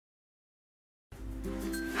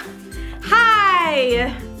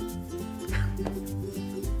Hi!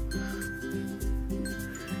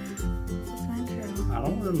 I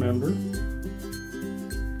don't remember.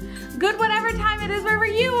 Good whatever time it is wherever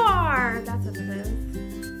you are. That's what it is.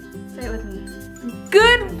 Say it with me.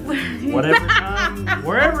 Good Whatever time,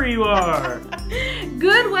 wherever you are.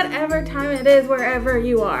 Good whatever time it is wherever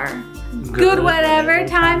you are. Good whatever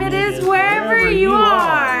time it is wherever you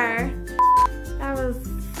are. That was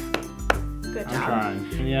good job. I'm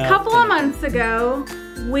trying. Yeah. A couple of months ago,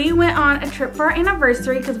 we went on a trip for our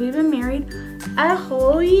anniversary because we've been married a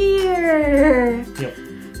whole year. Yep.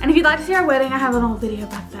 And if you'd like to see our wedding, I have an old video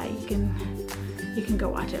about that. You can go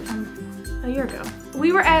watch it from a year ago.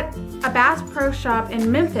 We were at a Bass Pro Shop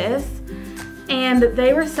in Memphis, and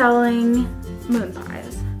they were selling moon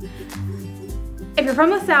pies. If you're from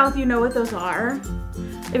the South, you know what those are.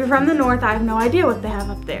 If you're from the North, I have no idea what they have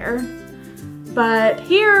up there. But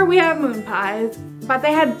here we have moon pies, but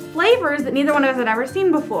they had flavors that neither one of us had ever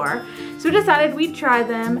seen before. So we decided we'd try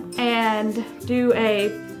them and do a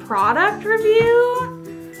product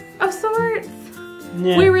review of sorts.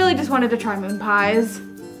 Yeah. We really just wanted to try moon pies.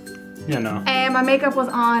 You know. And my makeup was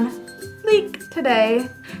on fleek today.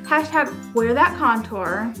 Hashtag wear that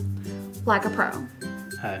contour like a pro.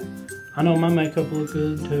 Hey, I know my makeup look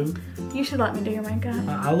good too. You should let me do your makeup.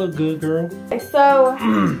 I look good, girl. Okay, so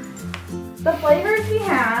the flavors we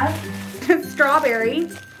have: strawberry,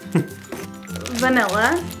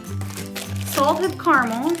 vanilla, salted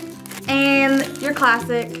caramel, and your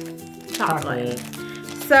classic chocolate.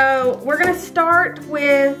 So we're gonna start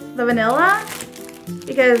with the vanilla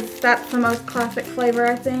because that's the most classic flavor,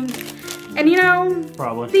 I think. And you know,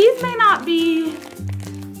 probably these may not be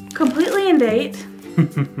completely in date,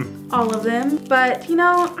 all of them, but you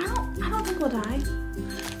know, I don't think we'll die.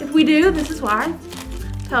 If we do, this is why.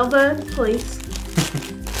 Tell the police.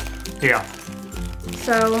 Yeah.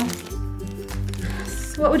 So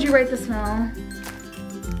what would you rate the smell?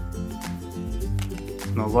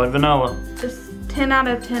 Smells like vanilla. Just 10 out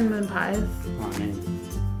of 10 moon pies. I mean,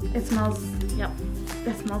 It smells, yep,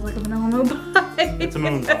 it smells like a vanilla moon pie. it's a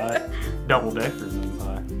moon pie. Double decker moon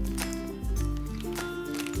pie.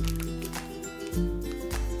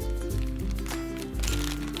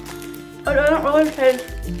 Oh, it doesn't really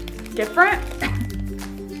taste different.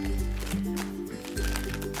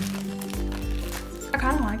 I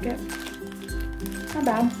kind of like it. Not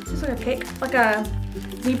bad. It's like a cake, like a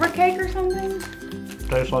zebra cake or something.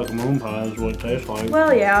 Tastes like a moon pie is what it tastes like.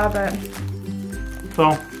 Well, yeah, but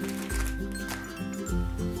So,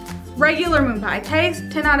 regular moon pie. Taste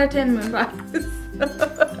 10 out of 10 moon pies.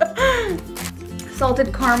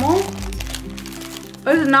 Salted caramel.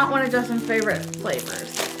 This is not one of Justin's favorite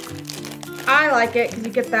flavors. I like it because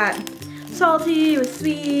you get that salty with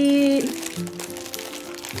sweet.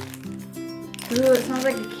 Ooh, it smells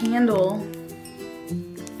like a candle.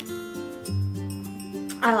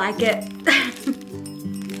 I like it.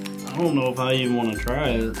 I don't know if I even want to try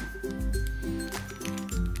it.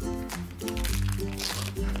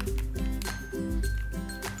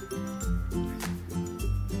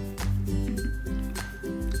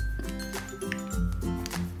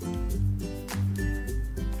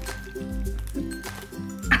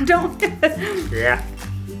 I don't. Yeah.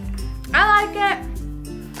 I like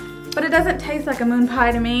it, but it doesn't taste like a moon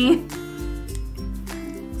pie to me.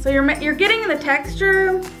 So you're getting the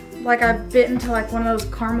texture like I bit into like one of those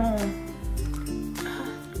caramel,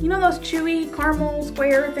 you know those chewy caramel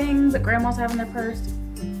square things that grandmas have in their purse?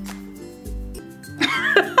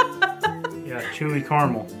 Yeah, chewy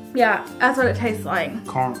caramel. Yeah, that's what it tastes like.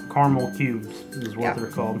 Caramel cubes is what they're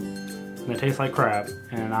called. And they taste like crap,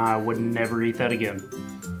 and I would never eat that again.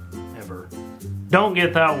 Ever. Don't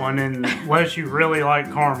get that one unless you really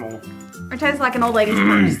like caramel. It tastes like an old lady's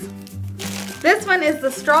purse. This one is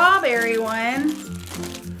the strawberry one.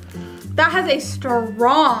 That has a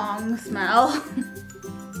strong smell.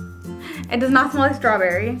 It does not smell like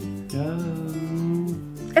strawberry.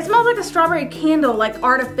 It smells like a strawberry candle, like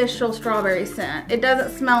artificial strawberry scent. It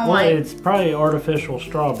doesn't smell well, like... it's probably artificial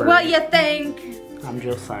strawberry. What you think? I'm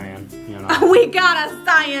just saying, you know. We got a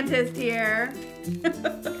scientist here.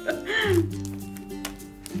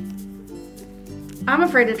 I'm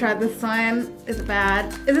afraid to try this one. Is it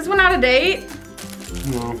bad? Is this one out of date?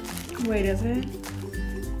 No. Wait, is it?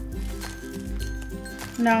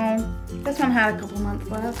 No. This one had a couple months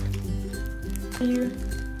left.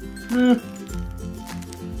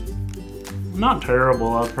 Not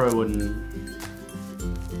terrible. I probably wouldn't.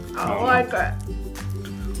 I like it.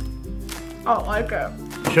 I like it.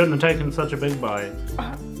 You shouldn't have taken such a big bite.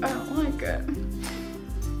 I don't like it.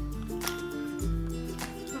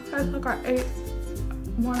 I feel like I ate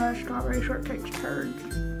one of the strawberry shortcake turds.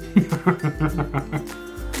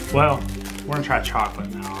 Well, we're gonna try chocolate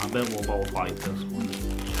now. I bet we'll both like this one.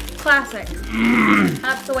 Classic.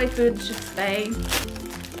 That's the way food should stay.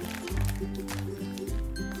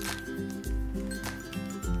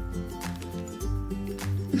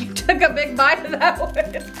 You took a big bite of that one.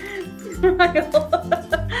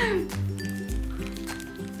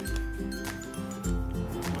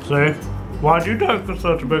 See? Why'd you take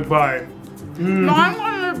such a big bite? No, I'm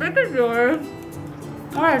one of the biggest yours.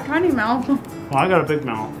 I got a tiny mouth. Well, I got a big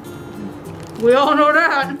mouth. We all know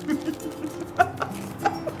that.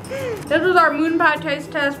 This is our Moonpie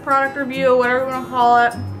taste test, product review, whatever you want to call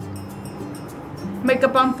it.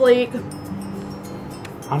 Makeup on fleek.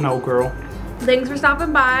 I know, girl. Thanks for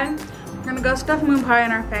stopping by. We're gonna go stuff Moonpie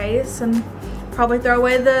in our face and probably throw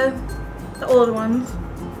away the old ones.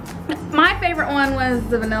 My favorite one was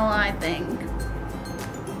the vanilla, I think.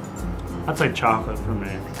 I'd say chocolate for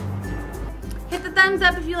me. Hit the thumbs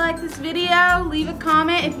up if you like this video. Leave a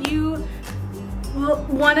comment if you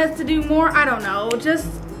want us to do more. I don't know. Just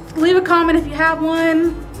leave a comment if you have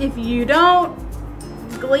one. If you don't,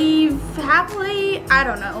 leave happily. I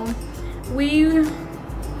don't know.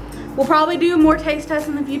 We'll probably do more taste tests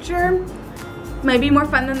in the future. Maybe more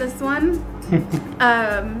fun than this one.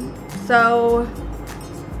 So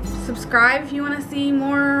subscribe if you want to see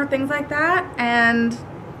more things like that, and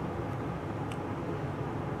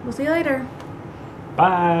we'll see you later.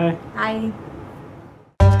 Bye. Bye.